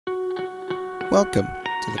Welcome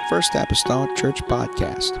to the First Apostolic Church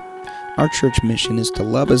Podcast. Our church mission is to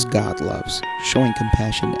love as God loves, showing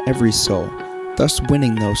compassion to every soul, thus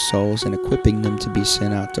winning those souls and equipping them to be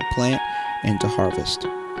sent out to plant and to harvest.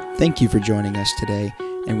 Thank you for joining us today,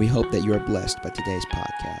 and we hope that you are blessed by today's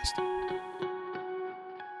podcast. I'm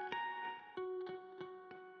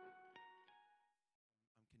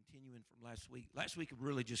continuing from last week. Last week, we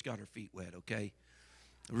really just got our feet wet, okay?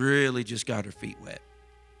 Really just got our feet wet.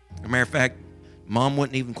 As a matter of fact, Mom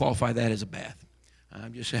wouldn't even qualify that as a bath.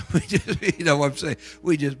 I'm just saying, you know what I'm saying?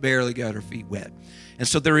 We just barely got our feet wet. And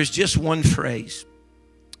so there is just one phrase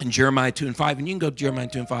in Jeremiah 2 and 5, and you can go to Jeremiah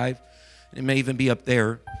 2 and 5, and it may even be up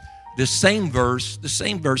there. The same verse,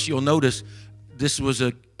 you'll notice this was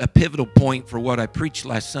a pivotal point for what I preached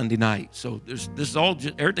last Sunday night. So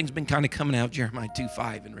everything's been kind of coming out Jeremiah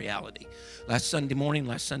 2:5 in reality. Last Sunday morning,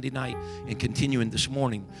 last Sunday night, and continuing this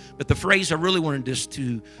morning. But the phrase I really wanted us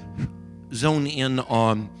to zone in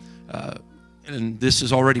on, and this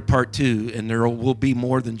is already part 2, and there will be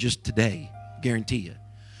more than just today, guarantee you.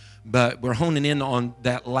 But we're honing in on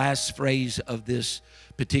that last phrase of this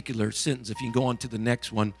particular sentence. If you can go on to the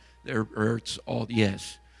next one, it's all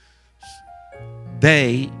yes.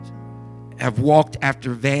 They have walked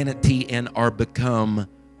after vanity and are become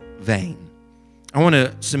vain. I want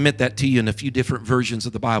to submit that to you in a few different versions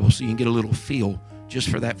of the Bible so you can get a little feel just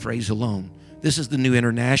for that phrase alone. This is the New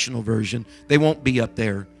International Version. They won't be up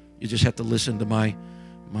there. You just have to listen to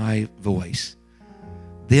my voice.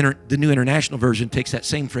 The New International Version takes that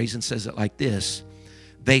same phrase and says it like this.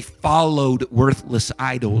 They followed worthless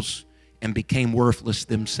idols and became worthless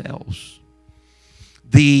themselves.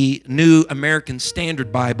 The New American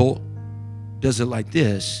Standard Bible does it like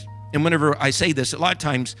this. And whenever I say this, a lot of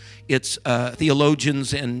times it's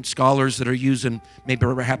theologians and scholars that are using maybe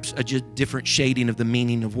perhaps a just different shading of the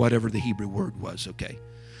meaning of whatever the Hebrew word was, okay?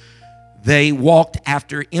 They walked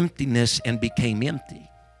after emptiness and became empty.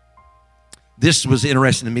 This was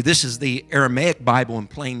interesting to me. This is the Aramaic Bible in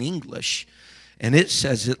plain English, and it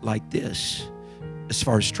says it like this, as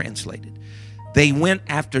far as translated. They went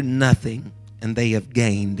after nothing, and they have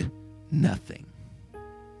gained nothing.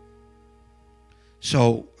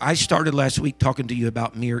 So I started last week talking to you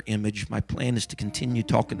about mirror image. My plan is to continue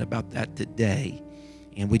talking about that today.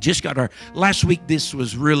 And we just got last week this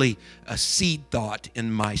was really a seed thought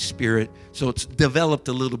in my spirit. So it's developed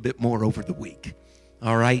a little bit more over the week.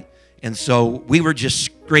 All right? And so we were just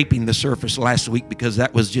scraping the surface last week because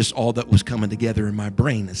that was just all that was coming together in my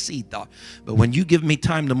brain, a seed thought. But when you give me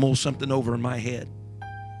time to mull something over in my head,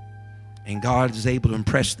 and God is able to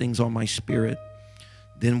impress things on my spirit,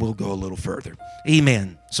 then we'll go a little further.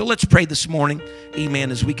 Amen. So let's pray this morning.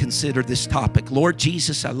 Amen. As we consider this topic. Lord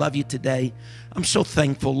Jesus, I love you today. I'm so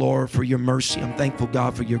thankful, Lord, for your mercy. I'm thankful,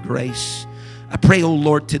 God, for your grace. I pray, oh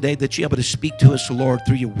Lord, today that you're able to speak to us, Lord,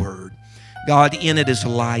 through your word. God, in it is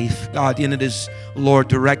life. God, in it is, Lord,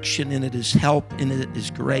 direction. In it is help. In it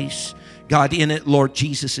is grace. God, in it, Lord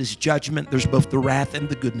Jesus, is judgment. There's both the wrath and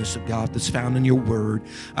the goodness of God that's found in your word.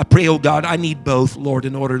 I pray, oh God, I need both, Lord,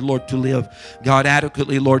 in order, Lord, to live, God,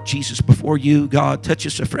 adequately, Lord Jesus, before you. God, touch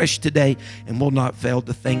us afresh today, and we'll not fail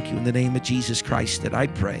to thank you in the name of Jesus Christ that I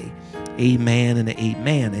pray. Amen and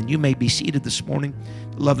amen. And you may be seated this morning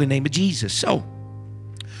in the lovely name of Jesus. So,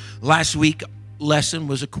 last week, lesson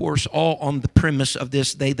was, of course, all on the premise of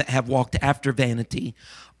this: they that have walked after vanity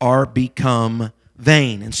are become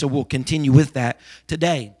vain. And so we'll continue with that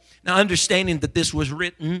today. Now, understanding that this was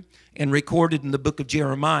written and recorded in the book of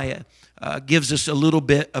Jeremiah gives us a little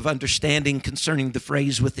bit of understanding concerning the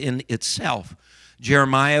phrase within itself.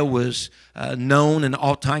 Jeremiah was known and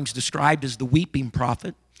all times described as the weeping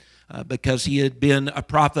prophet because he had been a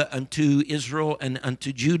prophet unto Israel and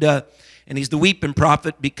unto Judah. And he's the weeping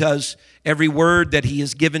prophet because every word that he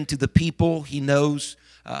has given to the people, he knows,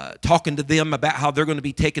 talking to them about how they're going to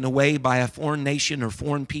be taken away by a foreign nation or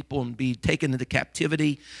foreign people and be taken into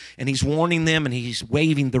captivity. And he's warning them, and he's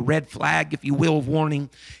waving the red flag, if you will, of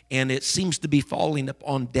warning. And it seems to be falling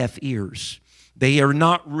upon deaf ears. They are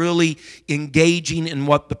not really engaging in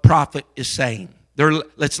what the prophet is saying.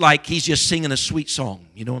 It's like he's just singing a sweet song.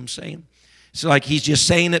 You know what I'm saying? It's like he's just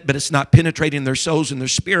saying it, but it's not penetrating their souls and their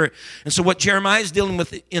spirit. And so what Jeremiah is dealing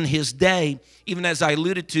with in his day, even as I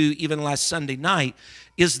alluded to even last Sunday night,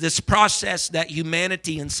 is this process that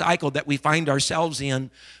humanity and cycle that we find ourselves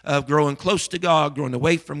in of growing close to God, growing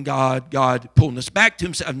away from God, God pulling us back to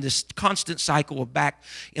himself, and this constant cycle of back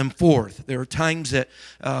and forth. There are times that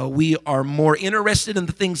we are more interested in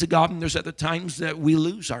the things of God, and there's other times that we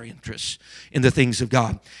lose our interest in the things of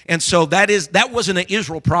God. And so that wasn't an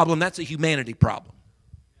Israel problem, that's a humanity problem.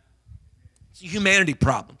 It's a humanity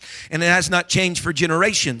problem, and it has not changed for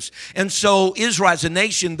generations. And so Israel as a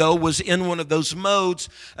nation, though, was in one of those modes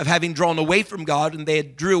of having drawn away from God, and they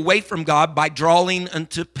had drew away from God by drawing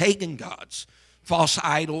unto pagan gods, false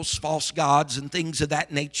idols, false gods, and things of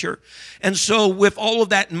that nature. And so with all of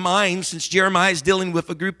that in mind, since Jeremiah is dealing with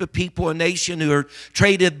a group of people, a nation who are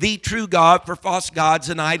traded the true God for false gods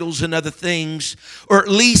and idols and other things, or at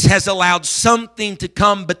least has allowed something to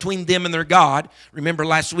come between them and their God. Remember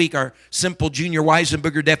last week our simple Junior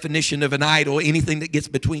Weisenberger definition of an idol, anything that gets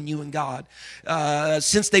between you and God.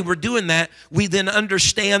 Since they were doing that, we then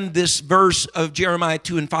understand this verse of Jeremiah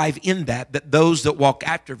 2 and 5 in that those that walk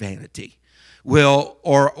after vanity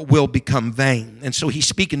will become vain. And so he's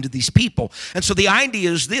speaking to these people. And so the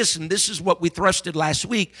idea is this, and this is what we thrusted last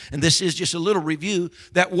week, and this is just a little review,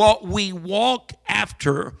 that what we walk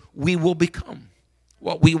after, we will become.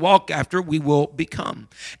 What we walk after, we will become.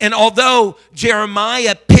 And although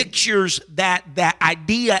Jeremiah pictures that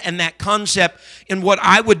idea and that concept in what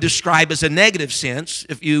I would describe as a negative sense,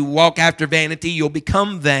 if you walk after vanity, you'll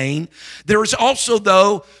become vain, there is also,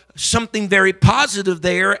 though, something very positive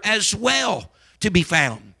there as well to be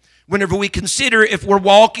found. Whenever we consider if we're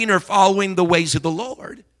walking or following the ways of the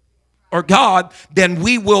Lord or God, then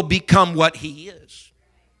we will become what He is.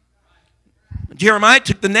 Jeremiah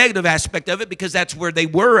took the negative aspect of it because that's where they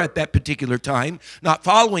were at that particular time, not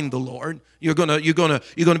following the Lord. You're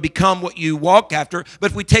gonna become what you walk after.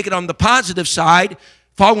 But if we take it on the positive side,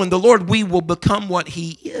 following the Lord, we will become what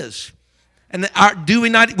He is. And do we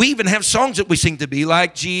not? We even have songs that we sing to be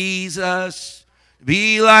like Jesus,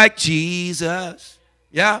 be like Jesus.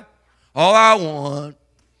 Yeah, all I want,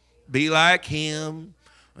 be like Him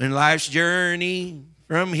in life's journey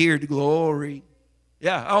from here to glory.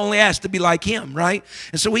 Yeah, I only ask to be like Him, right?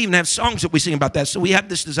 And so we even have songs that we sing about that. So we have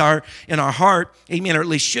this desire in our heart, amen, or at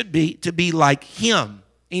least should be, to be like Him,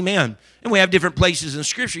 amen. And we have different places in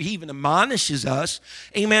Scripture. He even admonishes us,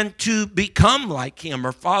 amen, to become like Him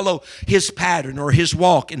or follow His pattern or His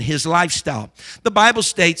walk and His lifestyle. The Bible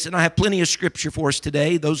states, and I have plenty of Scripture for us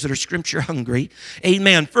today, those that are Scripture hungry,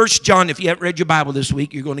 amen. 1 John, if you haven't read your Bible this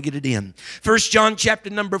week, you're going to get it in. 1 John chapter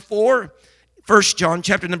number 4, 1 John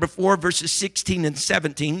chapter number 4, verses 16 and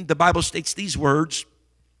 17, the Bible states these words,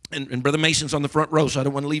 and Brother Mason's on the front row, so I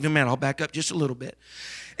don't want to leave him out. I'll back up just a little bit.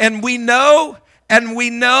 And we know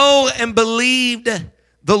and believed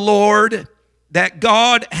the Lord that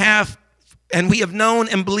God hath, and we have known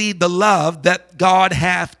and believed the love that God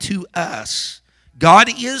hath to us. God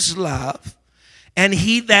is love, and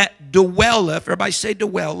he that dwelleth, everybody say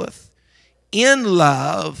dwelleth, in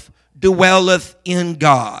love dwelleth in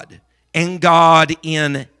God, and God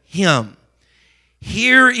in him.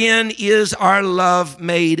 Herein is our love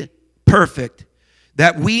made perfect,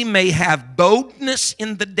 that we may have boldness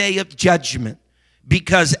in the day of judgment,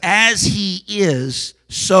 because as he is,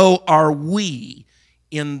 so are we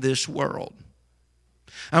in this world.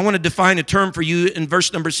 I want to define a term for you in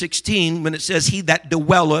verse number 16 when it says he that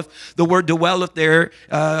dwelleth. The word dwelleth there,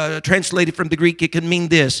 translated from the Greek, it can mean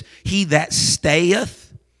this: he that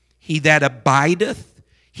stayeth, he that abideth,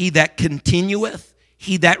 he that continueth,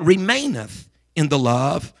 he that remaineth in the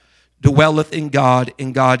love, dwelleth in God,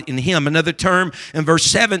 and God in him. Another term in verse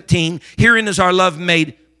 17, herein is our love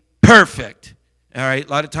made perfect. All right, a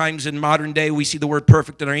lot of times in modern day we see the word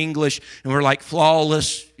perfect in our English and we're like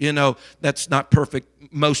flawless. You know, that's not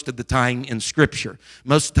perfect most of the time in Scripture.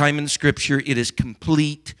 Most of the time in Scripture it is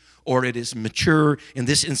complete or it is mature. In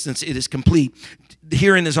this instance it is complete.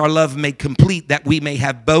 Herein is our love made complete, that we may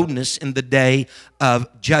have boldness in the day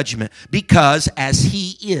of judgment. Because as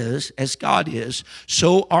he is, as God is,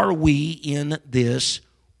 so are we in this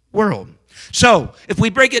world. So if we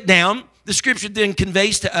break it down, the Scripture then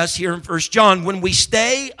conveys to us here in 1 John, when we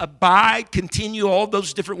stay, abide, continue, all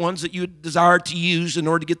those different ones that you desire to use in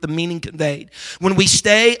order to get the meaning conveyed. When we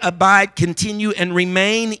stay, abide, continue, and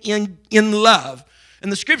remain in love.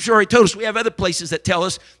 And the Scripture already told us, we have other places that tell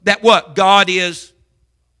us that what? God is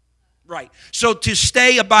right. So to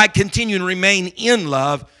stay, abide, continue, and remain in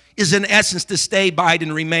love is in essence to stay, abide,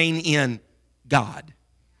 and remain in God.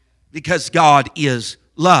 Because God is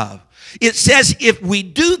love. It says if we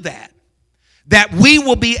do that we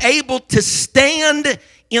will be able to stand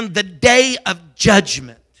in the day of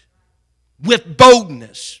judgment with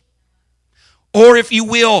boldness, or if you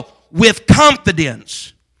will, with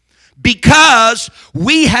confidence, because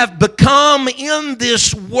we have become in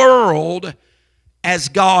this world as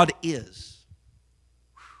God is.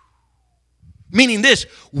 Meaning this,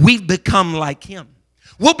 we've become like him.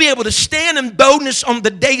 We'll be able to stand in boldness on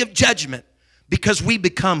the day of judgment because we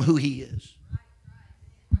become who he is.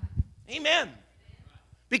 Amen.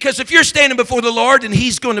 Because if you're standing before the Lord and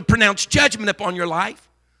He's going to pronounce judgment upon your life,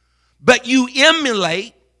 but you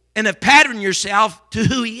emulate and have patterned yourself to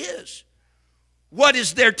who He is, what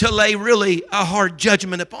is there to lay really a hard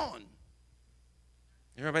judgment upon?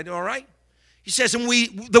 Everybody do all right? He says, and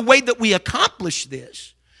the way that we accomplish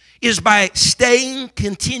this is by staying,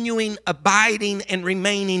 continuing, abiding, and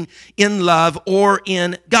remaining in love or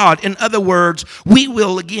in God. In other words, we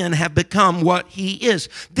will again have become what He is.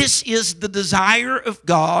 This is the desire of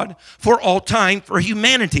God for all time, for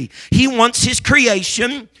humanity. He wants His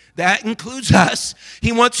creation, that includes us.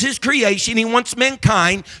 He wants His creation, He wants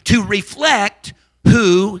mankind to reflect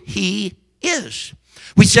who He is.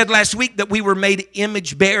 We said last week that we were made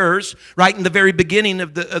image bearers, right in the very beginning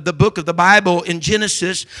of the book of the Bible in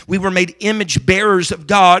Genesis. We were made image bearers of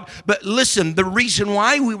God. But listen, the reason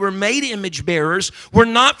why we were made image bearers were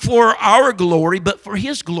not for our glory, but for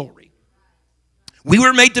His glory. We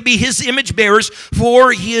were made to be His image bearers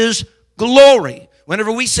for His glory.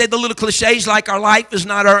 Whenever we say the little cliches like our life is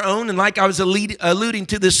not our own, and like I was alluding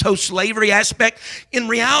to this whole slavery aspect, in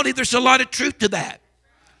reality there's a lot of truth to that.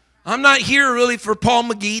 I'm not here really for Paul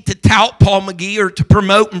McGee, to tout Paul McGee or to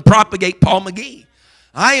promote and propagate Paul McGee.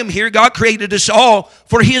 I am here, God created us all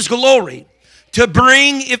for His glory, to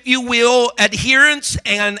bring, if you will, adherence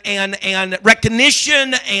and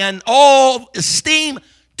recognition and all esteem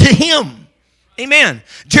to Him. Amen.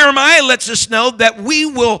 Jeremiah lets us know that we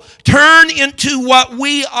will turn into what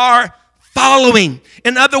we are following.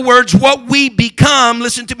 In other words, what we become,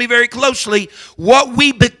 listen to me very closely, what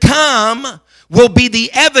we become will be the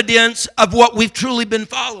evidence of what we've truly been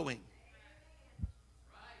following.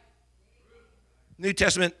 New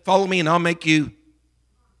Testament, follow me and I'll make you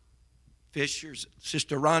fishers.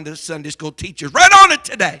 Sister Rhonda, Sunday school teachers, right on it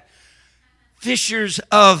today. Fishers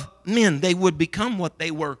of men. They would become what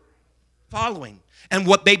they were following. And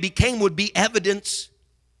what they became would be evidence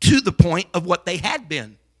to the point of what they had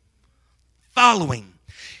been following.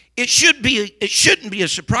 It shouldn't be a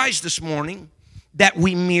surprise this morning that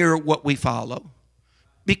we mirror what we follow.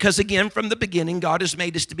 Because again, from the beginning, God has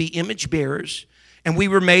made us to be image bearers. And we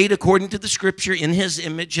were made according to the Scripture in His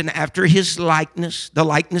image and after His likeness, the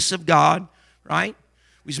likeness of God, right?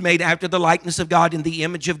 We was made after the likeness of God, in the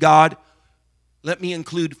image of God. Let me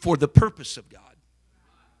include for the purpose of God.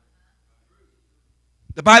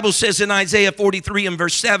 The Bible says in Isaiah 43 and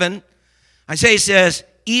verse 7, Isaiah says,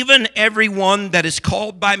 even everyone that is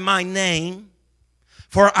called by my name,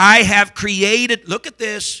 for I have created, look at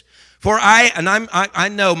this, I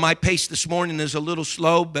know my pace this morning is a little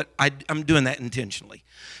slow, but I'm doing that intentionally.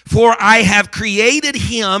 For I have created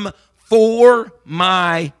him for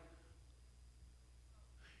my.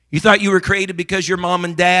 You thought you were created because your mom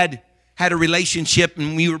and dad had a relationship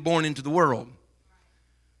and we were born into the world.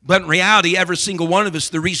 But in reality, every single one of us,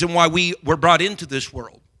 the reason why we were brought into this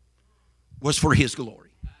world was for His glory.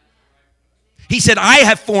 He said, I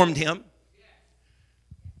have formed him.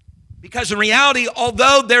 Because in reality,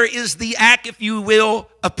 although there is the act, if you will,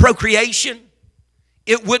 of procreation,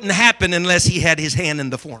 it wouldn't happen unless He had His hand in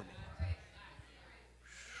the forming.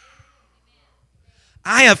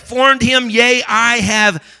 I have formed him, yea, I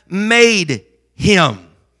have made him.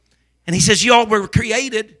 And He says, y'all were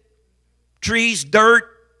created, trees, dirt,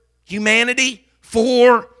 humanity,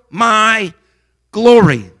 for my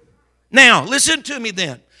glory. Now, listen to me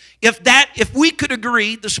then. If we could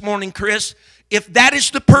agree this morning, Chris, if that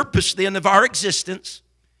is the purpose then of our existence,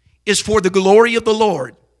 is for the glory of the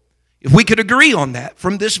Lord, if we could agree on that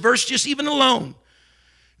from this verse just even alone,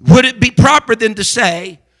 would it be proper then to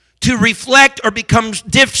say to reflect or become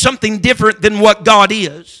something different than what God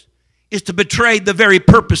is to betray the very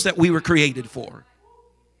purpose that we were created for?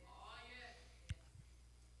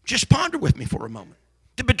 Just ponder with me for a moment.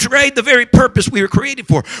 To betray the very purpose we were created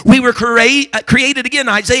for. We were created, again,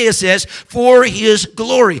 Isaiah says, for His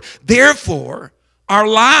glory. Therefore, our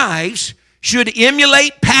lives should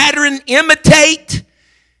emulate, pattern, imitate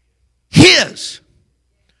His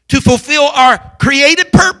to fulfill our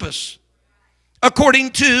created purpose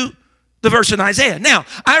according to the verse in Isaiah. Now,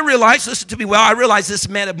 I realize, listen to me well, I realize this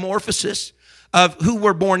metamorphosis of who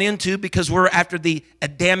we're born into, because we're after the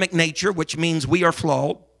Adamic nature, which means we are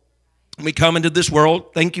flawed. We come into this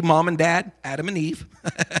world. Thank you, Mom and Dad, Adam and Eve.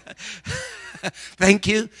 Thank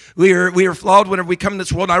you. We are flawed whenever we come into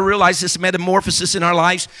this world. I realize this metamorphosis in our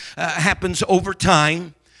lives happens over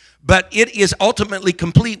time, but it is ultimately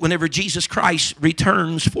complete whenever Jesus Christ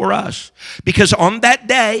returns for us. Because on that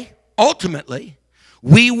day, ultimately,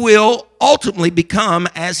 we will ultimately become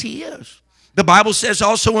as He is. The Bible says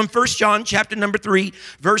also in 1 John chapter number 3,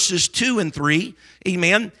 verses 2 and 3,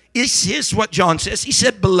 amen, this is what John says. He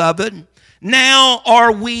said, beloved, Now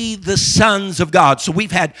are we the sons of God. So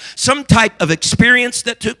we've had some type of experience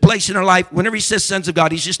that took place in our life. Whenever he says sons of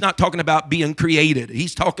God, he's just not talking about being created.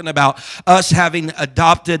 He's talking about us having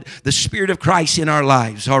adopted the Spirit of Christ in our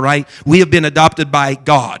lives, all right? We have been adopted by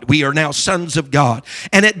God. We are now sons of God.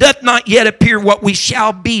 And it doth not yet appear what we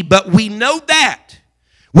shall be, but we know that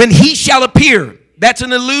when he shall appear, that's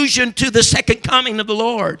an allusion to the second coming of the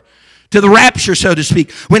Lord, to the rapture, so to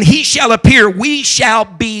speak. When he shall appear, we shall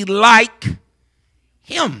be like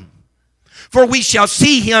him. For we shall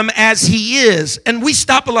see him as he is. And we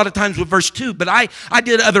stop a lot of times with verse 2, but I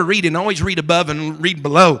did other reading. I always read above and read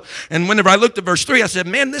below. And whenever I looked at verse 3, I said,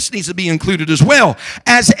 man, this needs to be included as well.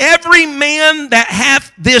 As every man that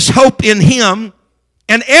hath this hope in him,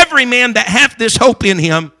 and every man that hath this hope in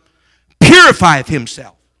him, purifieth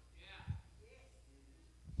himself.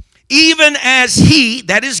 Even as he,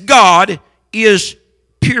 that is God, is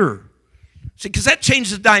pure. See, because that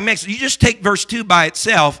changes the dimension. You just take verse 2 by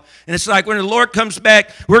itself, and it's like when the Lord comes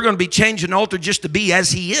back, we're going to be changed and altered just to be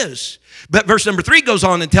as he is. But verse number 3 goes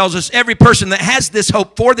on and tells us every person that has this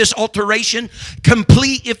hope for this alteration,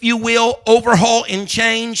 complete, if you will, overhaul and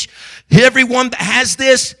change, everyone that has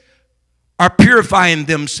this are purifying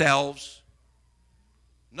themselves.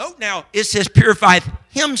 Note now, it says purifieth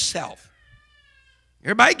himself.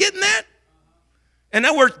 Everybody getting that? In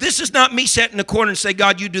other words, this is not me sitting in the corner and say,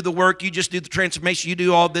 God, you do the work. You just do the transformation. You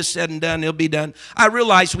do all this said and done. It'll be done. I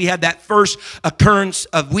realize we had that first occurrence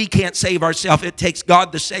of we can't save ourselves. It takes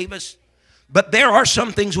God to save us. But there are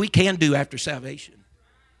some things we can do after salvation.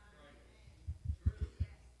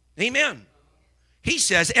 Amen. He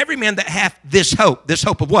says, every man that hath this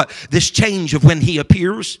hope of what? This change of when he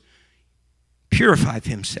appears, purifieth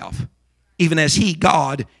himself, even as he,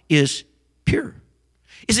 God, is pure.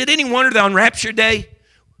 Is it any wonder that on Rapture Day,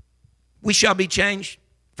 we shall be changed?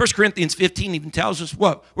 1 Corinthians 15 even tells us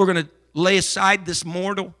what? We're going to lay aside this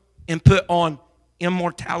mortal and put on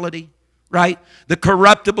immortality, right? The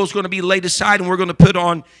corruptible is going to be laid aside and we're going to put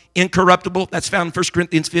on incorruptible. That's found in 1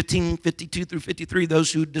 Corinthians 15, 52 through 53,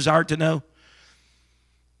 those who desire to know.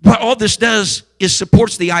 What all this does is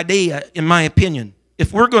supports the idea, in my opinion,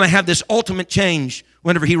 if we're going to have this ultimate change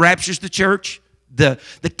whenever he raptures the church, the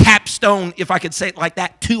capstone, if I could say it like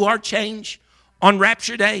that, to our change on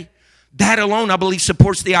Rapture Day, that alone, I believe,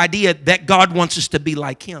 supports the idea that God wants us to be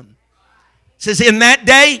like him. It says, in that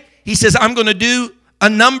day, he says, I'm going to do a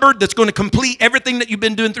number that's going to complete everything that you've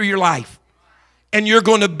been doing through your life. And you're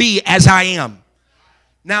going to be as I am.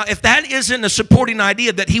 Now, if that isn't a supporting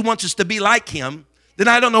idea that he wants us to be like him, then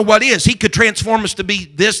I don't know what is. He could transform us to be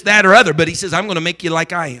this, that, or other, but he says, I'm going to make you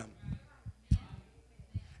like I am.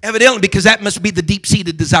 Evidently, because that must be the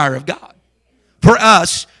deep-seated desire of God, for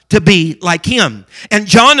us to be like him. And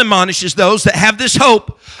John admonishes those that have this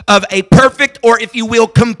hope of a perfect, or if you will,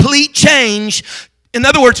 complete change. In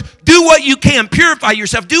other words, do what you can, purify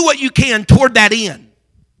yourself, do what you can toward that end.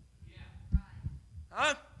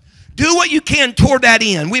 Do what you can toward that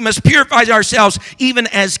end. We must purify ourselves even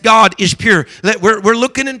as God is pure. We're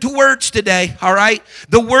looking into words today, all right?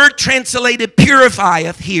 The word translated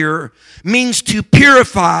purifieth here means to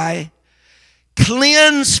purify,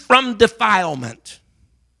 cleanse from defilement.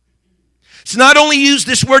 It's not only used,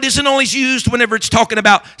 this word isn't always used whenever it's talking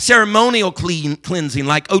about ceremonial cleansing,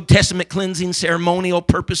 like Old Testament cleansing, ceremonial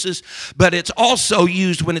purposes, but it's also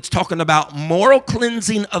used when it's talking about moral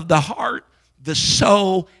cleansing of the heart, the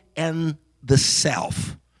soul, and the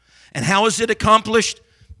self. And how is it accomplished?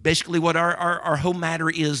 Basically what our whole matter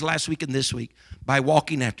is last week and this week. By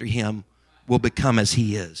walking after him, we'll become as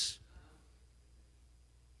he is.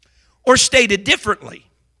 Or stated differently.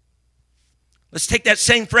 Let's take that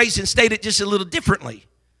same phrase and state it just a little differently.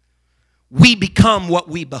 We become what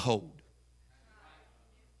we behold.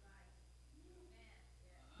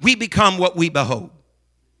 We become what we behold.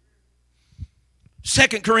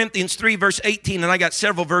 2 Corinthians 3 verse 18, and I got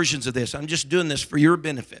several versions of this. I'm just doing this for your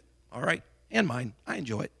benefit, all right? And mine. I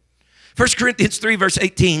enjoy it. 1 Corinthians 3 verse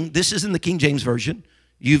 18, this is in the King James Version.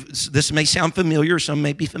 This may sound familiar. Some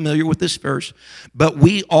may be familiar with this verse. But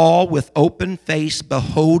we all with open face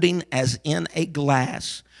beholding as in a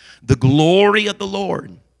glass the glory of the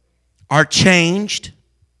Lord are changed.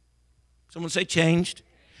 Someone say changed.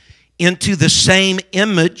 Into the same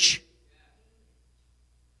image.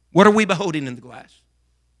 What are we beholding in the glass?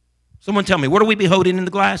 Someone tell me, what are we beholding in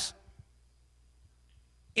the glass?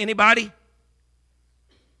 Anybody?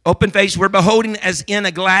 Open face, we're beholding as in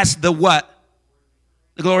a glass the what?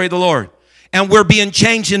 The glory of the Lord. And we're being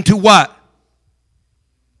changed into what?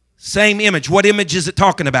 Same image. What image is it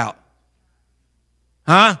talking about?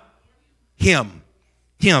 Huh? Him.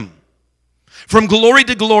 Him. From glory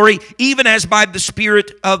to glory, even as by the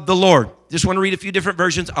Spirit of the Lord. Just want to read a few different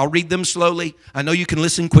versions. I'll read them slowly. I know you can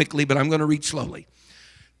listen quickly, but I'm going to read slowly.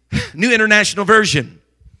 New International Version.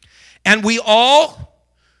 And we all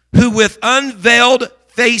who with unveiled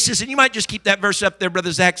faces, and you might just keep that verse up there,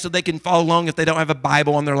 Brother Zach, so they can follow along if they don't have a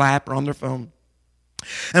Bible on their lap or on their phone.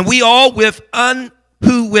 And we all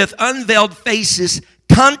who with unveiled faces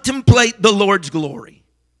contemplate the Lord's glory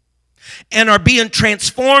and are being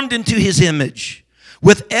transformed into his image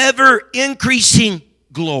with ever increasing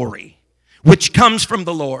glory, which comes from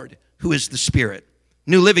the Lord, who is the Spirit.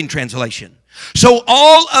 New Living Translation. So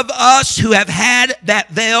all of us who have had that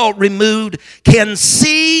veil removed can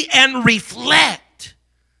see and reflect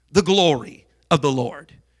the glory of the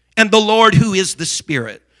Lord. And the Lord, who is the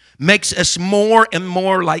Spirit, makes us more and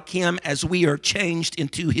more like him as we are changed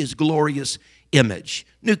into his glorious image.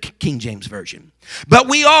 New King James Version. But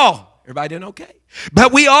we all, everybody doing okay?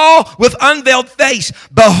 But we all with unveiled face,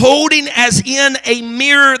 beholding as in a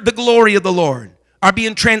mirror the glory of the Lord, are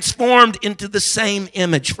being transformed into the same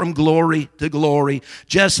image from glory to glory,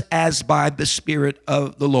 just as by the Spirit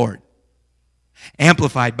of the Lord.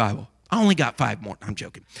 Amplified Bible. I only got 5 more. I'm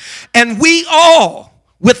joking. And we all,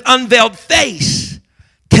 with unveiled face,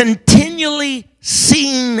 continually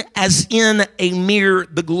seeing as in a mirror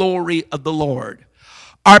the glory of the Lord,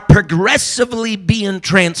 are progressively being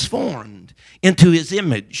transformed into his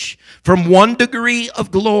image from one degree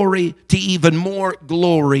of glory to even more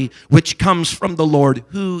glory, which comes from the Lord,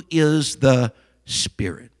 who is the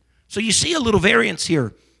Spirit. So you see a little variance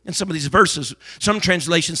here in some of these verses. Some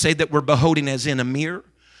translations say that we're beholding as in a mirror.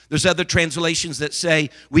 There's other translations that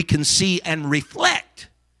say we can see and reflect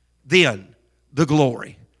then the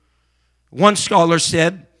glory. One scholar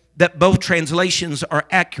said that both translations are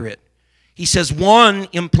accurate. He says one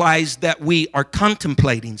implies that we are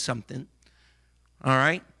contemplating something, all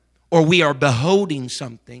right, or we are beholding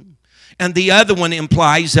something, and the other one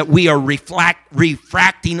implies that we are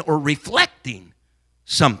refracting or reflecting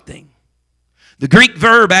something. The Greek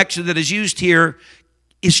verb actually that is used here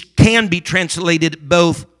can be translated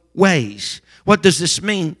both ways. What does this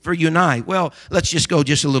mean for you and I? Well, let's just go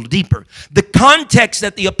just a little deeper. The context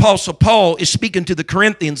that the Apostle Paul is speaking to the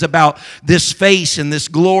Corinthians about this face and this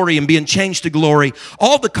glory and being changed to glory,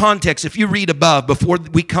 all the context, if you read above, before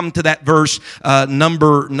we come to that verse,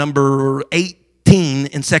 number 18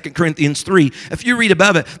 in 2 Corinthians 3, if you read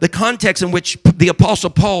above it, the context in which the Apostle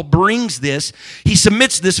Paul brings this, he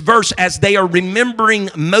submits this verse as they are remembering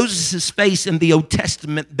Moses' face in the Old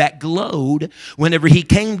Testament that glowed whenever he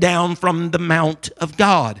came down from the Mount of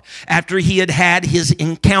God after he had had his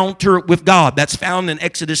encounter with God. That's found in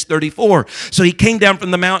Exodus 34. So he came down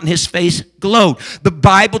from the mountain, his face glowed. The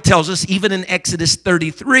Bible tells us even in Exodus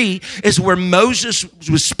 33 is where Moses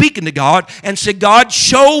was speaking to God and said, God,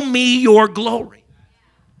 show me your glory.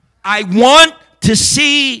 I want to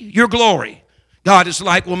see your glory. God is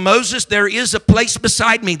like, well, Moses, there is a place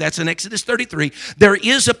beside me. That's in Exodus 33. There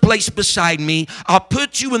is a place beside me. I'll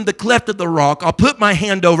put you in the cleft of the rock. I'll put my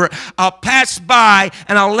hand over it. I'll pass by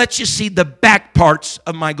and I'll let you see the back parts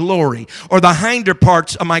of my glory or the hinder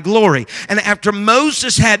parts of my glory. And after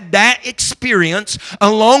Moses had that experience,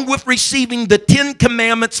 along with receiving the 10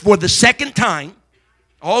 Commandments for the second time,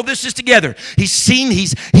 all this is together.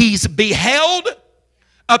 He's beheld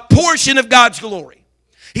a portion of God's glory.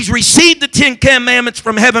 He's received the 10 Commandments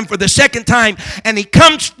from heaven for the second time, and he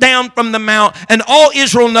comes down from the mount, and all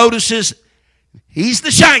Israel notices he's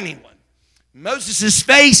the shining one. Moses'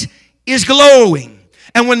 face is glowing.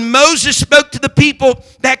 And when Moses spoke to the people,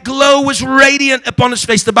 that glow was radiant upon his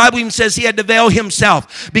face. The Bible even says he had to veil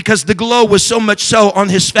himself because the glow was so much so on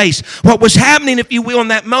his face. What was happening, if you will, in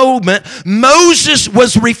that moment, Moses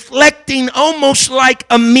was reflecting almost like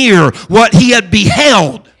a mirror what he had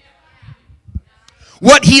beheld.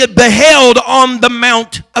 What he had beheld on the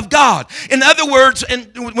Mount of God. In other words, and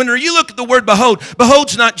when you look at the word behold,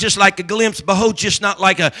 behold's not just like a glimpse. Behold's just not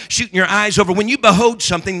like a shooting your eyes over. When you behold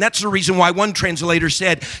something, that's the reason why one translator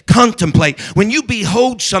said contemplate. When you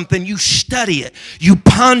behold something, you study it, you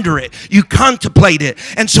ponder it, you contemplate it.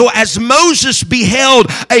 And so as Moses beheld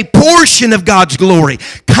a portion of God's glory,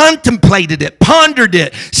 contemplated it, pondered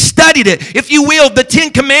it, studied it, if you will, the 10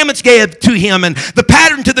 Commandments gave to him and the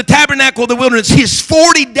pattern to the tabernacle of the wilderness, his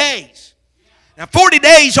 40 days. Now, 40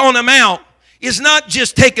 days on the mount is not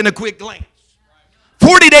just taking a quick glance.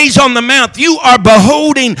 40 days on the mount, you are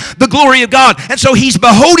beholding the glory of God. And so he's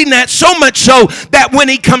beholding that so much so that when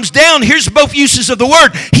he comes down, here's both uses of the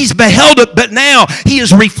word. He's beheld it, but now he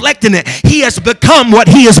is reflecting it. He has become what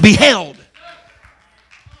he has beheld.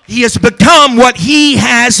 He has become what he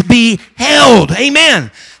has beheld.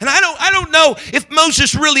 Amen. And I don't know if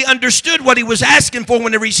Moses really understood what he was asking for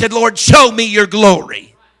whenever he said, Lord, show me your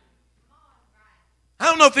glory. I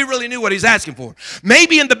don't know if he really knew what he's asking for.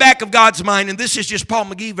 Maybe in the back of God's mind, and this is just Paul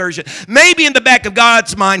McGee version, maybe in the back of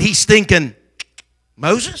God's mind he's thinking,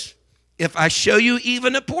 Moses, if I show you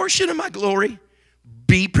even a portion of my glory,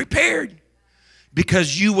 be prepared,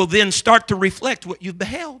 because you will then start to reflect what you've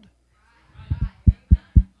beheld.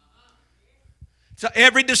 So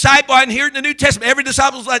every disciple, I can hear it in the New Testament, every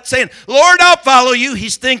disciple's like saying, Lord, I'll follow you.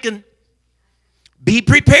 He's thinking, be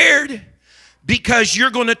prepared, because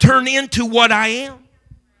you're going to turn into what I am.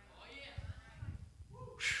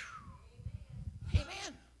 Amen.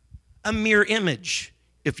 A mere image,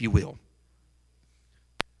 if you will.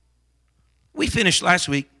 We finished last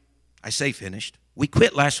week. I say finished. We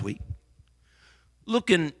quit last week.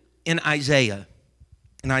 Looking in Isaiah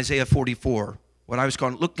 44, what I was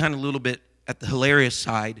calling, look kind of a little bit at the hilarious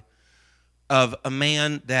side of a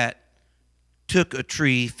man that took a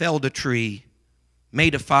tree, felled a tree,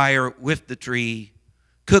 made a fire with the tree,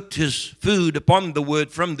 cooked his food upon the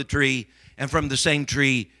wood from the tree, and from the same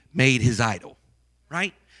tree made his idol,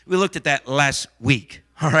 right? We looked at that last week,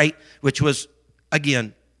 all right, which was,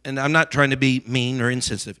 again, and I'm not trying to be mean or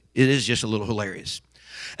insensitive. It is just a little hilarious.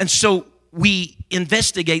 And so we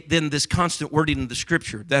investigate then this constant wording in the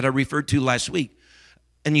Scripture that I referred to last week.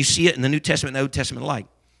 And you see it in the New Testament and Old Testament alike.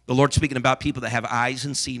 The Lord speaking about people that have eyes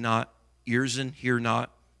and see not, ears and hear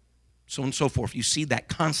not, so on and so forth. You see that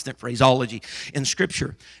constant phraseology in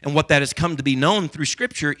Scripture. And what that has come to be known through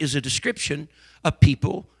Scripture is a description of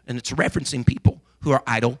people, and it's referencing people who are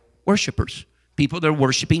idol worshipers, people that are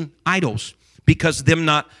worshiping idols. Because them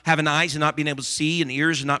not having eyes and not being able to see and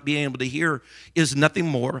ears and not being able to hear is nothing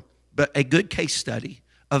more but a good case study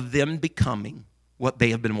of them becoming what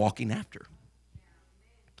they have been walking after.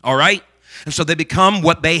 All right? And so they become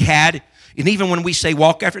what they had, and even when we say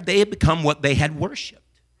walk after, they have become what they had worshiped.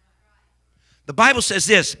 The Bible says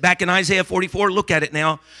this, back in Isaiah 44, look at it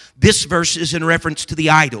now. This verse is in reference to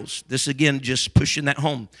the idols. This again, just pushing that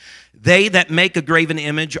home. They that make a graven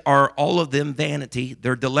image are all of them vanity.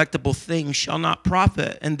 Their delectable things shall not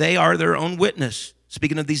profit, and they are their own witness.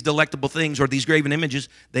 Speaking of these delectable things or these graven images,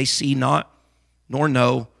 they see not nor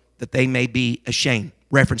know that they may be ashamed.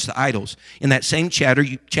 Reference to idols. In that same chapter,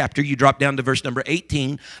 you drop down to verse number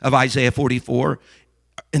 18 of Isaiah 44,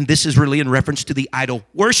 and this is really in reference to the idol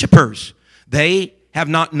worshipers. They have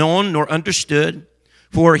not known nor understood,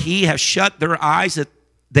 for he has shut their eyes that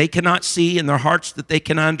they cannot see, and their hearts that they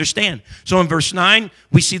cannot understand. So in verse 9,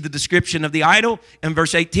 we see the description of the idol. In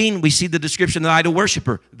verse 18, we see the description of the idol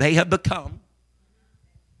worshiper. They have become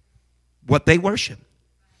what they worship.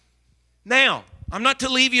 Now, I'm not to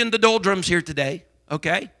leave you in the doldrums here today,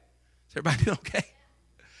 okay? Is everybody okay?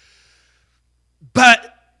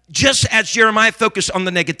 But just as Jeremiah focused on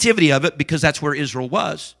the negativity of it, because that's where Israel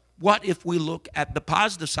was, what if we look at the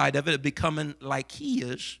positive side of it, becoming like he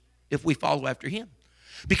is if we follow after him?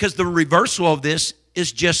 Because the reversal of this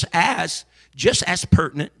is just as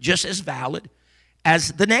pertinent, just as valid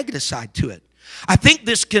as the negative side to it. I think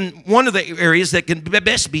this one of the areas that can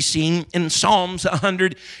best be seen in Psalms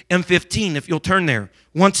 115, if you'll turn there.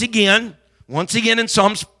 Once again in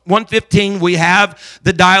Psalms 115, we have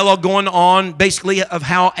the dialogue going on basically of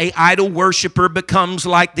how an idol worshiper becomes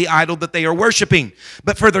like the idol that they are worshiping.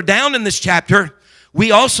 But further down in this chapter,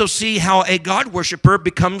 we also see how a God worshiper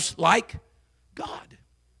becomes like God.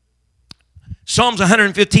 Psalms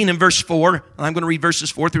 115 and verse 4, I'm going to read verses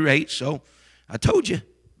 4 through 8, so I told you,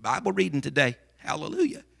 Bible reading today.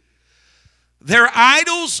 Hallelujah. Their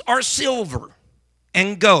idols are silver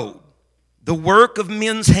and gold, the work of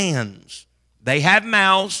men's hands. They have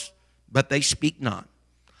mouths, but they speak not.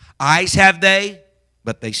 Eyes have they,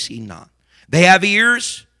 but they see not. They have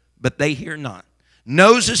ears, but they hear not.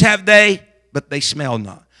 Noses have they, but they smell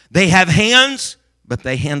not. They have hands, but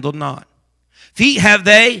they handle not. Feet have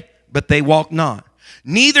they, but they walk not.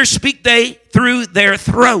 Neither speak they through their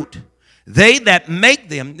throat. They that make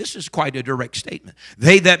them, this is quite a direct statement.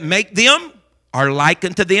 They that make them are like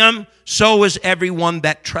unto them, so is everyone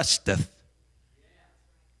that trusteth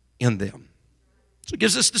in them. So it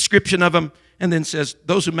gives us a description of them, and then says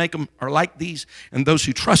those who make them are like these, and those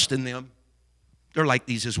who trust in them, they're like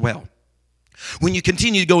these as well. When you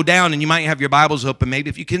continue to go down, and you might have your Bibles open maybe,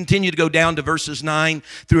 if you continue to go down to verses 9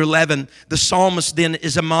 through 11, the psalmist then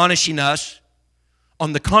is admonishing us,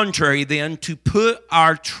 on the contrary then, to put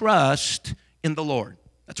our trust in the Lord.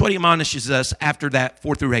 That's what he admonishes us after that,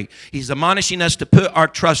 4 through 8. He's admonishing us to put our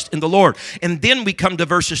trust in the Lord. And then we come to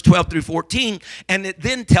verses 12 through 14, and it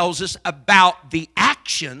then tells us about the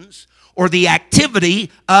actions or the activity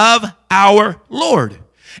of our Lord.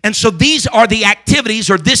 And so these are the activities,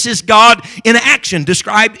 or this is God in action,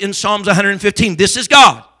 described in Psalms 115. This is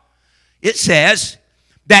God. It says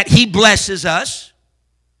that he blesses us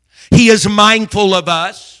He is mindful of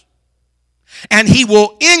us, and He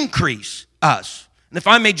will increase us. And if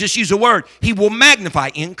I may just use a word, He will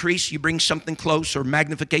magnify. Increase, you bring something close, or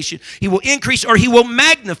magnification. He will increase or He will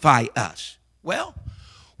magnify us. Well,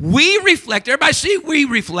 we reflect, everybody see, we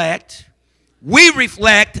reflect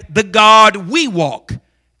the God we walk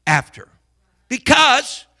after.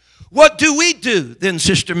 Because what do we do then,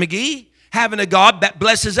 Sister McGee? Having a God that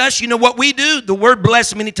blesses us, you know what we do? The word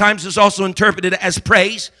bless many times is also interpreted as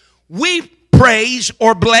praise. We praise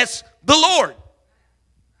or bless the Lord.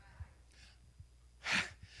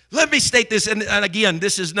 Let me state this, and again,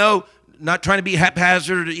 this is not trying to be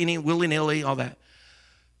haphazard or any willy-nilly, all that.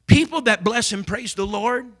 People that bless and praise the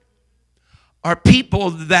Lord are people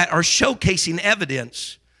that are showcasing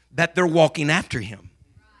evidence that they're walking after Him.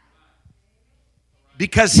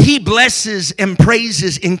 Because He blesses and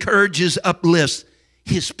praises, encourages, uplifts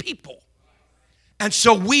His people. And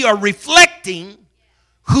so we are reflecting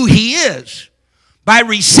who He is by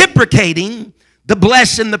reciprocating the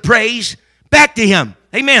bless and the praise back to Him.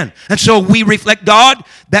 Amen. And so we reflect God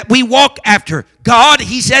that we walk after. God,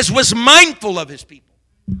 He says, was mindful of His people.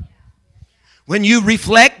 When you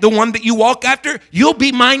reflect the one that you walk after, you'll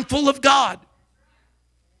be mindful of God.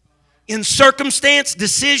 In circumstance,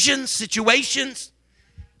 decisions, situations,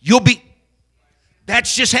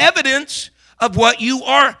 that's just evidence of what you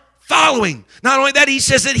are following. Not only that, He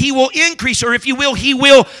says that He will increase, or if you will, He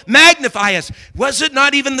will magnify us. Was it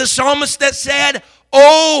not even the psalmist that said,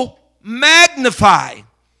 "Oh, magnify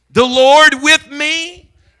the Lord with me,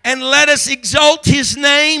 and let us exalt His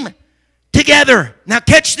name together"? Now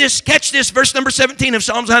catch this, verse number 17 of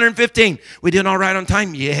Psalms 115. We did all right on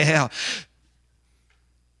time? Yeah.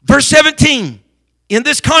 Verse 17, in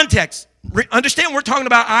this context, understand we're talking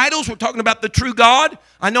about idols, we're talking about the true God.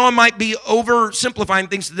 I know I might be oversimplifying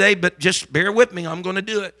things today, but just bear with me, I'm going to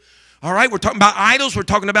do it. All right, we're talking about idols, we're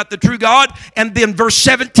talking about the true God, and then verse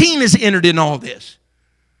 17 is entered in all this.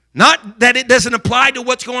 Not that it doesn't apply to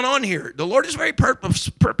what's going on here. The Lord is very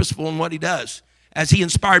purposeful in what He does, as He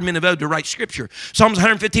inspired men of old to write Scripture. Psalms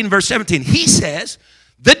 115, verse 17, He says,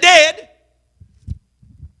 the dead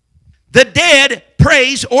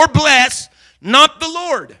praise or bless not the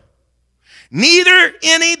Lord, neither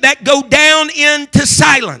any that go down into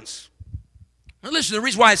silence. Now listen, the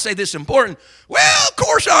reason why I say this is important, well, of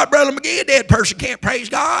course not, Brother McGee. A dead person can't praise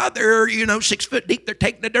God. They're, 6 foot deep. They're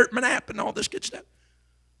taking a dirt nap and all this good stuff.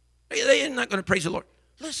 They're not going to praise the Lord.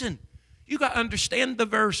 Listen, you got to understand the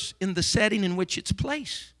verse in the setting in which it's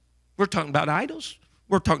placed. We're talking about idols.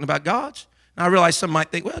 We're talking about gods. Now, I realize some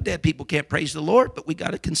might think, well, dead people can't praise the Lord, but we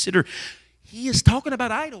got to consider He is talking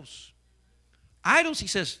about idols. Idols, He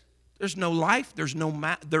says, there's no life, there's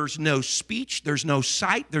no speech, there's no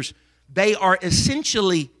sight. They are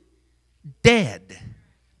essentially dead.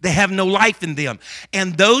 They have no life in them.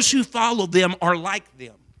 And those who follow them are like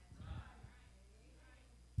them.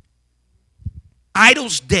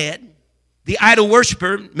 Idols dead. The idol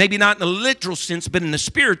worshiper, maybe not in the literal sense, but in the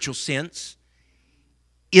spiritual sense,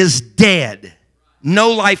 is dead.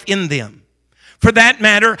 No life in them. For that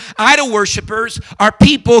matter, idol worshipers are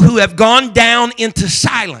people who have gone down into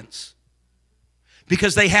silence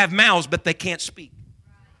because they have mouths, but they can't speak.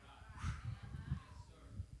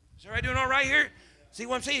 Is everybody doing all right here? See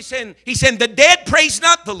what I'm saying? He's saying the dead praise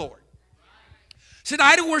not the Lord. He said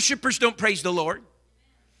idol worshipers don't praise the Lord.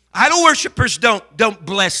 Idol worshipers don't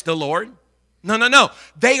bless the Lord. No.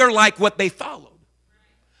 They are like what they followed.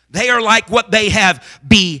 They are like what they have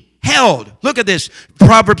beheld. Look at this.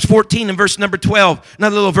 Proverbs 14 and verse number 12.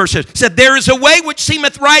 Another little verse said, there is a way which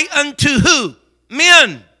seemeth right unto who?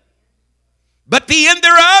 Men. But the end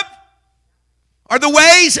thereof are the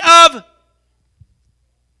ways of.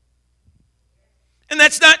 And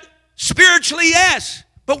that's not spiritually, yes.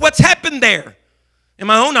 But what's happened there? In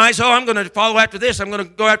my own eyes, I'm going to follow after this. I'm going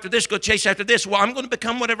to go after this, go chase after this. Well, I'm going to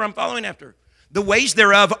become whatever I'm following after. The ways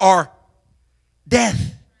thereof are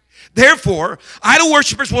death. Therefore, idol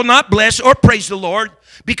worshipers will not bless or praise the Lord,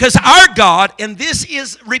 because our God, and this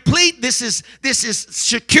is replete, this is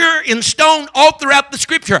secure in stone all throughout the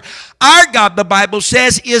Scripture. Our God, the Bible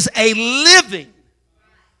says, is a living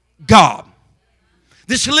God.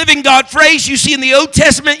 This living God phrase you see in the Old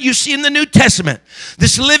Testament, you see in the New Testament.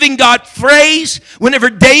 This living God phrase, whenever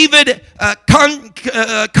David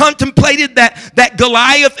contemplated that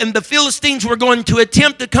Goliath and the Philistines were going to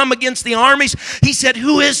attempt to come against the armies, he said,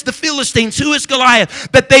 who is the Philistines? Who is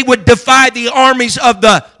Goliath? That they would defy the armies of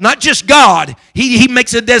the, not just God, he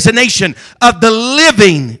makes a designation of the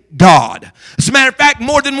living God. As a matter of fact,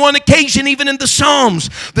 more than one occasion, even in the Psalms,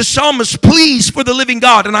 the psalmist pleads for the living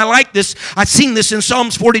God. And I like this. I've seen this in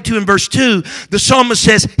Psalms 42 and verse 2. The psalmist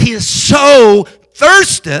says, He is so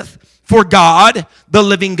thirsteth for God, the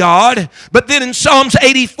living God. But then in Psalms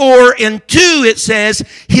 84 and 2, it says,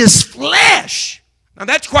 his flesh. Now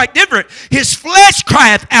that's quite different. His flesh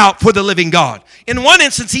crieth out for the living God. In one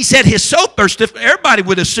instance, he said his soul thirsteth. Everybody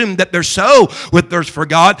would assume that their soul would thirst for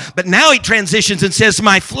God. But now he transitions and says,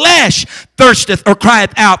 my flesh thirsteth or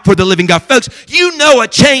crieth out for the living God. Folks, you know a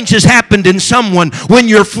change has happened in someone when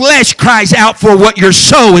your flesh cries out for what your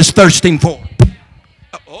soul is thirsting for.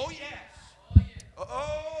 Oh, yes.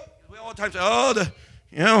 Oh, we all times,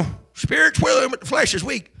 spirit's willing, but the flesh is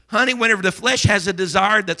weak. Honey, whenever the flesh has a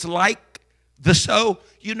desire that's like the soul,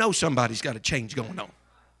 you know somebody's got a change going on.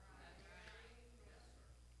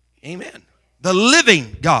 Amen. The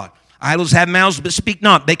living God. Idols have mouths but speak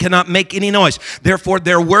not. They cannot make any noise. Therefore,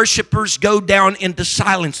 their worshipers go down into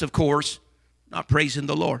silence, of course, not praising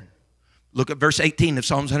the Lord. Look at verse 18 of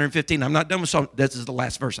Psalms 115. I'm not done with Psalms. This is the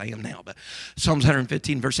last verse I am now, but Psalms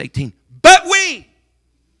 115, verse 18. But we,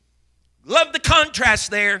 love the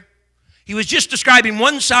contrast there. He was just describing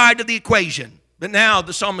one side of the equation. But now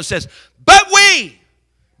the psalmist says, but we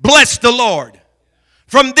bless the Lord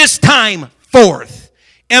from this time forth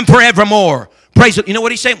and forevermore. Praise Him. You know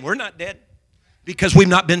what he's saying? We're not dead because we've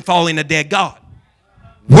not been following a dead God.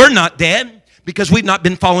 We're not dead because we've not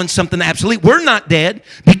been following something absolute. We're not dead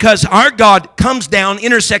because our God comes down,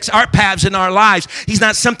 intersects our paths in our lives. He's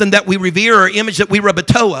not something that we revere or image that we rub a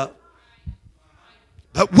toe of.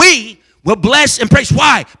 But we will bless and praise.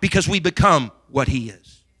 Why? Because we become what He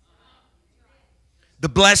is. The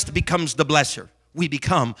blessed becomes the blesser. We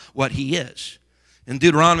become what He is. In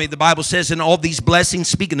Deuteronomy, the Bible says, in all these blessings,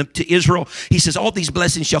 speaking to Israel, He says, all these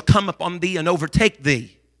blessings shall come upon thee and overtake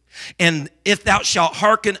thee. And if thou shalt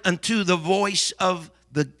hearken unto the voice of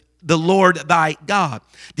the Lord thy God.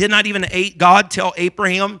 Did not even God tell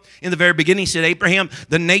Abraham in the very beginning? He said, Abraham,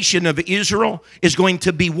 the nation of Israel is going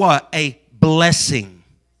to be what? A blessing.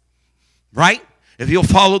 Right? If you'll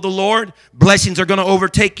follow the Lord, blessings are going to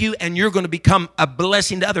overtake you and you're going to become a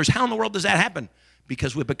blessing to others. How in the world does that happen?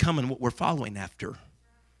 Because we're becoming what we're following after.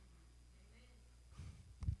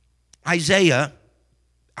 Isaiah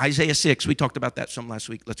 6, we talked about that some last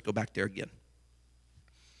week. Let's go back there again.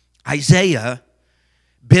 Isaiah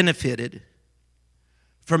benefited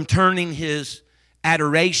from turning his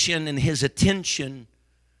adoration and his attention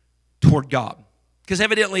toward God. Because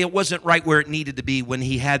evidently it wasn't right where it needed to be when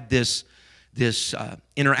he had this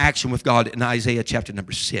interaction with God in Isaiah chapter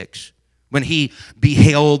number 6. When he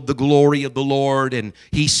beheld the glory of the Lord and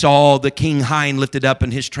he saw the king high and lifted up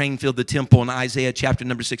and his train filled the temple in Isaiah chapter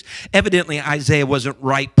number 6. Evidently Isaiah wasn't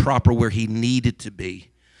right proper where he needed to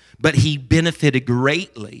be. But he benefited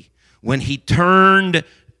greatly when he turned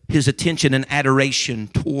his attention and adoration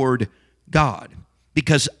toward God.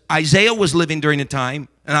 Because Isaiah was living during a time,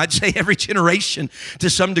 and I'd say every generation to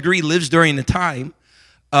some degree lives during a time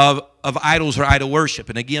of idols or idol worship.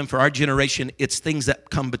 And again, for our generation, it's things that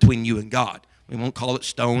come between you and God. We won't call it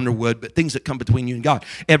stone or wood, but things that come between you and God.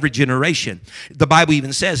 Every generation. The Bible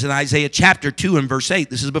even says in Isaiah chapter 2 and verse 8,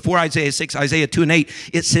 this is before Isaiah 6, Isaiah 2 and 8,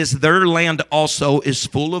 it says, their land also is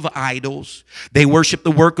full of idols. They worship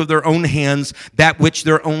the work of their own hands, that which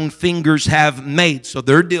their own fingers have made. So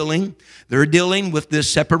they're dealing with this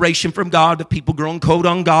separation from God, of people growing cold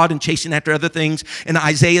on God and chasing after other things in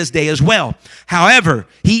Isaiah's day as well. However,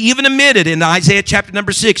 he even admitted in Isaiah chapter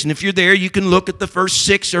number 6, and if you're there, you can look at the first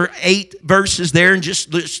 6 or 8 verses there and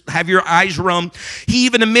just have your eyes roam. He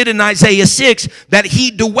even admitted in Isaiah 6 that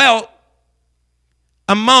he dwelt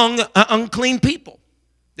among unclean people.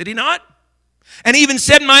 Did he not? And he even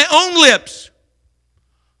said, my own lips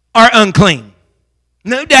are unclean.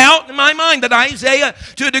 No doubt in my mind that Isaiah,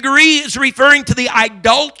 to a degree, is referring to the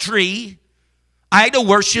idolatry, idol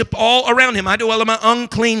worship all around him. I dwell among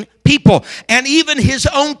unclean people. And even his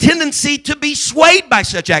own tendency to be swayed by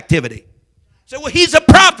such activity. So well, he's a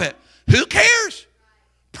prophet. Who cares?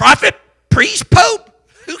 Prophet, priest, pope,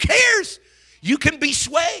 who cares? You can be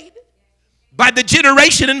swayed by the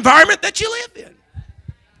generation environment that you live in.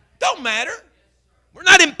 Don't matter. We're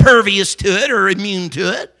not impervious to it or immune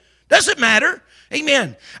to it. Doesn't matter.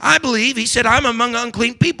 Amen. I believe, he said, I'm among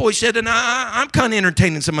unclean people. He said, and I'm kind of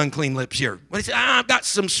entertaining some unclean lips here. Well, he said, I've got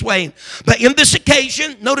some swaying. But in this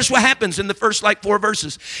occasion, notice what happens in the first 4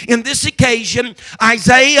 verses. In this occasion,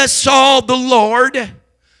 Isaiah saw the Lord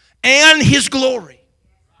and His glory.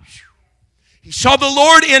 He saw the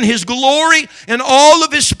Lord in His glory and all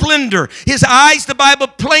of His splendor. His eyes, the Bible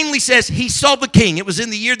plainly says, he saw the king. It was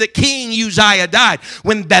in the year that King Uzziah died.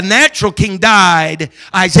 When the natural king died,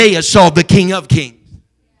 Isaiah saw the King of Kings.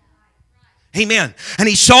 Amen. And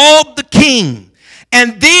he saw the king.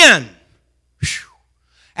 And then,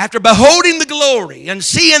 After beholding the glory and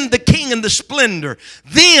seeing the king and the splendor,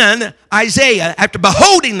 then Isaiah, after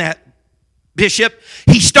beholding that, Bishop,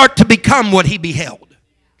 he starts to become what he beheld.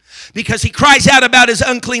 Because he cries out about his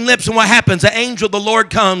unclean lips, and what happens? The angel of the Lord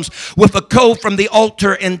comes with a coal from the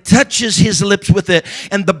altar and touches his lips with it.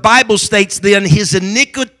 And the Bible states then his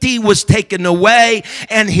iniquity was taken away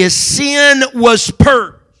and his sin was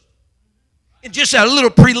purged. In just a little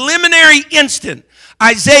preliminary instant,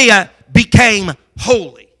 Isaiah became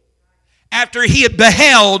holy. After he had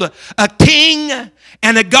beheld a king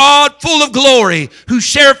and a God full of glory, whose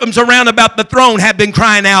seraphims around about the throne had been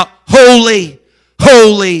crying out, holy,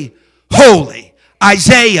 holy, holy.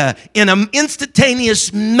 Isaiah, in an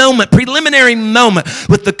instantaneous moment, preliminary moment,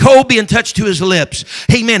 with the coal being touched to his lips,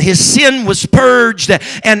 amen, his sin was purged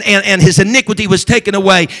and his iniquity was taken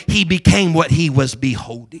away. He became what he was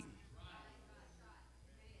beholding.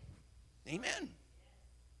 Amen.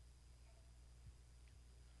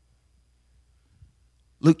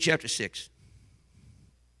 Luke chapter 6.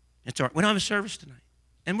 It's all right. We don't have a service tonight.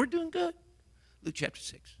 And we're doing good. Luke chapter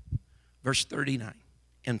 6, verse 39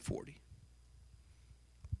 and 40.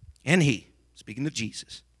 And he, speaking of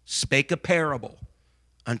Jesus, spake a parable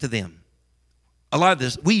unto them. A lot of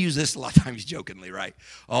this, we use this a lot of times jokingly, right?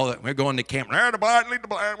 Oh, we're going to camp. The blind lead the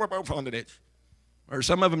blind. We're both on the ditch. Or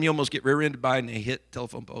some of them you almost get rear-ended by and they hit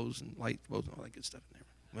telephone poles and light poles and all that good stuff in there.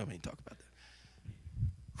 Well, we ain't talk about that.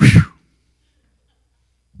 Whew.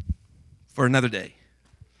 For another day.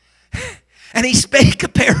 And he spake a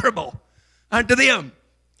parable unto them.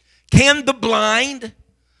 Can the blind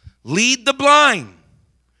lead the blind?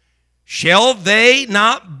 Shall they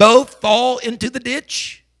not both fall into the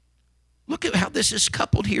ditch? Look at how this is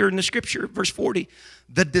coupled here in the scripture, verse 40.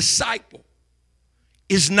 The disciple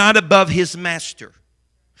is not above his master,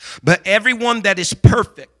 but everyone that is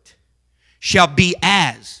perfect shall be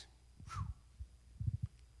as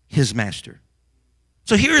his master.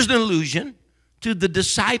 So here's an allusion to the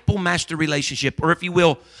disciple-master relationship, or if you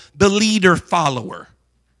will, the leader-follower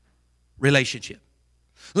relationship.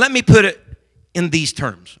 Let me put it in these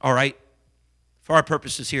terms, all right, for our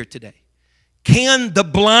purposes here today. Can the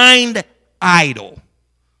blind idol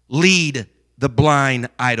lead the blind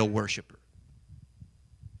idol worshiper?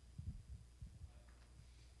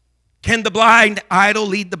 Can the blind idol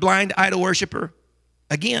lead the blind idol worshiper?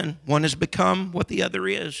 Again, one has become what the other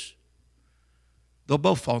is. They'll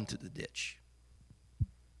both fall into the ditch.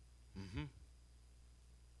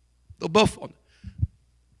 They'll both fall.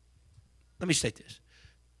 Let me state this.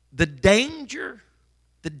 The danger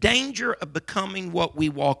of becoming what we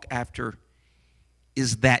walk after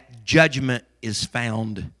is that judgment is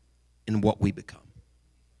found in what we become.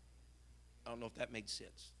 I don't know if that made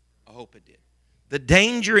sense. I hope it did. The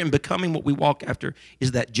danger in becoming what we walk after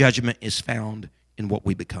is that judgment is found in what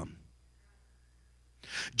we become.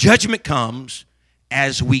 Judgment comes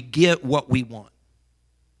as we get what we want.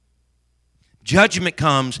 Judgment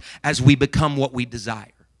comes as we become what we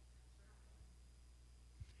desire.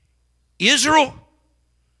 Israel,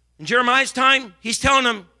 in Jeremiah's time, he's telling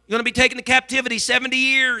them, you're going to be taken to captivity 70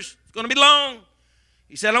 years. It's going to be long.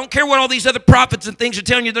 He said, I don't care what all these other prophets and things are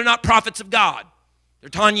telling you. They're not prophets of God. They're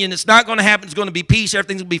telling you, and it's not going to happen. It's going to be peace.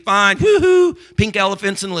 Everything's going to be fine. Woo-hoo, pink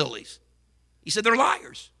elephants and lilies. He said, they're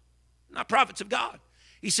liars, not prophets of God.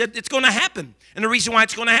 He said, it's going to happen. And the reason why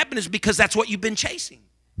it's going to happen is because that's what you've been chasing.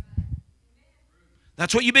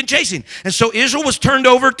 That's what you've been chasing. And so Israel was turned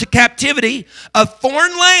over to captivity of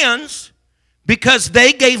foreign lands because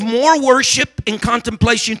they gave more worship and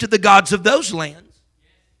contemplation to the gods of those lands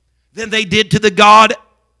than they did to the God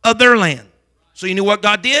of their land. So you knew what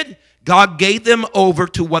God did? God gave them over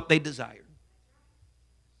to what they desired.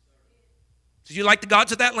 Did you like the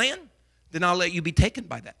gods of that land? Then I'll let you be taken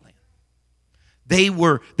by that land. They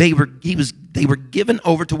were given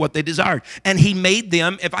over to what they desired. And he made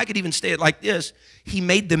them, if I could even say it like this, he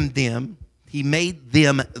made them then,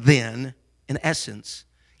 in essence,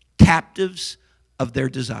 captives of their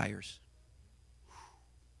desires.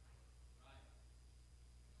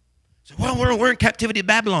 So, well, we're in captivity of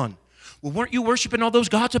Babylon. Well, weren't you worshiping all those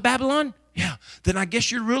gods of Babylon? Yeah. Then I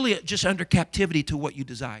guess you're really just under captivity to what you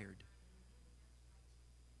desired.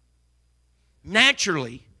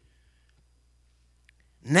 Naturally,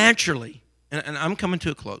 and I'm coming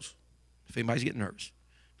to a close, if anybody's getting nervous.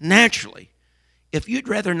 Naturally, if you'd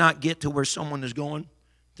rather not get to where someone is going,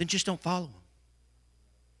 then just don't follow them.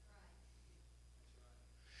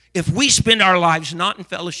 If we spend our lives not in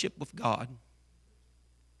fellowship with God,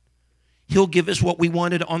 He'll give us what we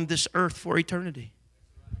wanted on this earth for eternity.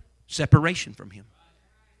 Separation from Him.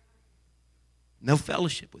 No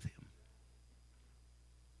fellowship with Him.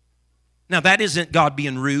 Now, that isn't God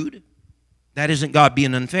being rude. That isn't God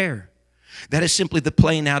being unfair. That is simply the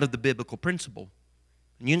playing out of the biblical principle.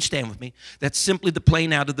 And you can stand with me. That's simply the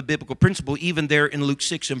playing out of the biblical principle, even there in Luke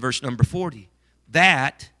 6 and verse number 40.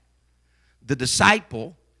 That the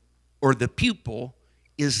disciple or the pupil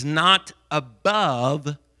is not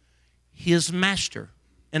above his master.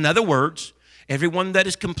 In other words, everyone that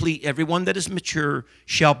is complete, everyone that is mature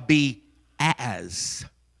shall be as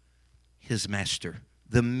his master,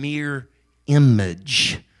 the mere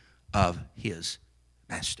image of his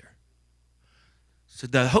master. So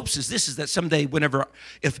the hopes is this, is that someday whenever,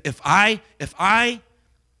 if I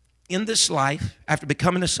in this life, after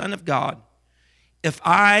becoming a son of God, if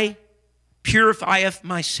I purify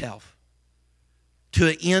myself to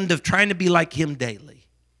an end of trying to be like him daily,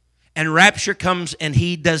 and rapture comes and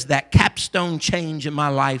he does that capstone change in my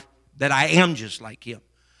life that I am just like him,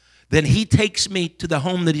 then he takes me to the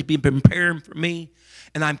home that he's been preparing for me,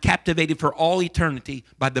 and I'm captivated for all eternity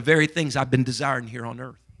by the very things I've been desiring here on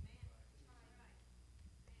earth.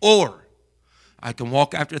 Or I can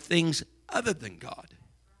walk after things other than God.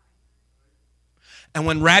 And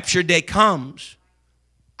when rapture day comes,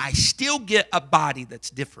 I still get a body that's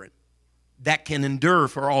different, that can endure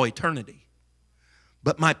for all eternity.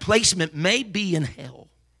 But my placement may be in hell.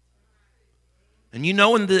 And you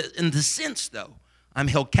know, in the sense, though, I'm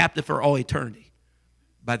held captive for all eternity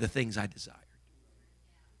by the things I desired.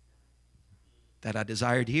 That I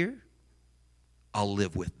desired here, I'll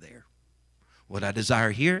live with there. What I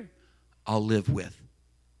desire here, I'll live with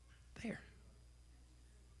there.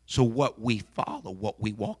 So what we follow, what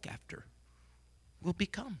we walk after, will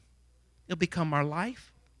become. It'll become our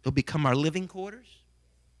life. It'll become our living quarters.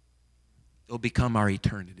 It'll become our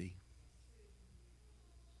eternity.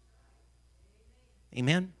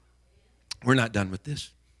 Amen? We're not done with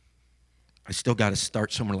this. I still got to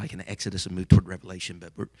start somewhere like in Exodus and move toward Revelation,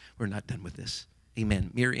 but we're not done with this. Amen.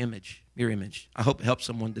 Mirror image. Mirror image. I hope it helps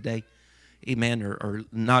someone today. Amen. Or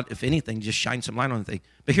not, if anything, just shine some light on the thing.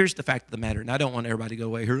 But here's the fact of the matter, and I don't want everybody to go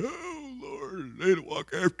away here, oh, Lord, they don't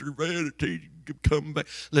walk after vanity, come back.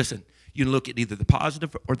 Listen, you look at either the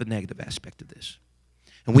positive or the negative aspect of this.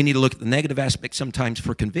 And we need to look at the negative aspect sometimes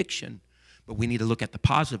for conviction, but we need to look at the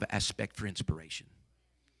positive aspect for inspiration.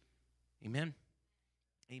 Amen?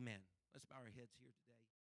 Amen. Let's bow our heads here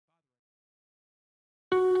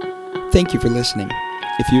today. Thank you for listening.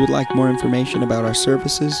 If you would like more information about our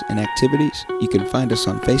services and activities, you can find us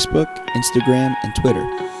on Facebook, Instagram, and Twitter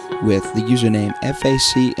with the username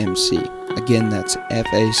FACMC. Again, that's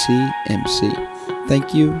FACMC.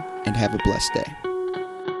 Thank you, and have a blessed day.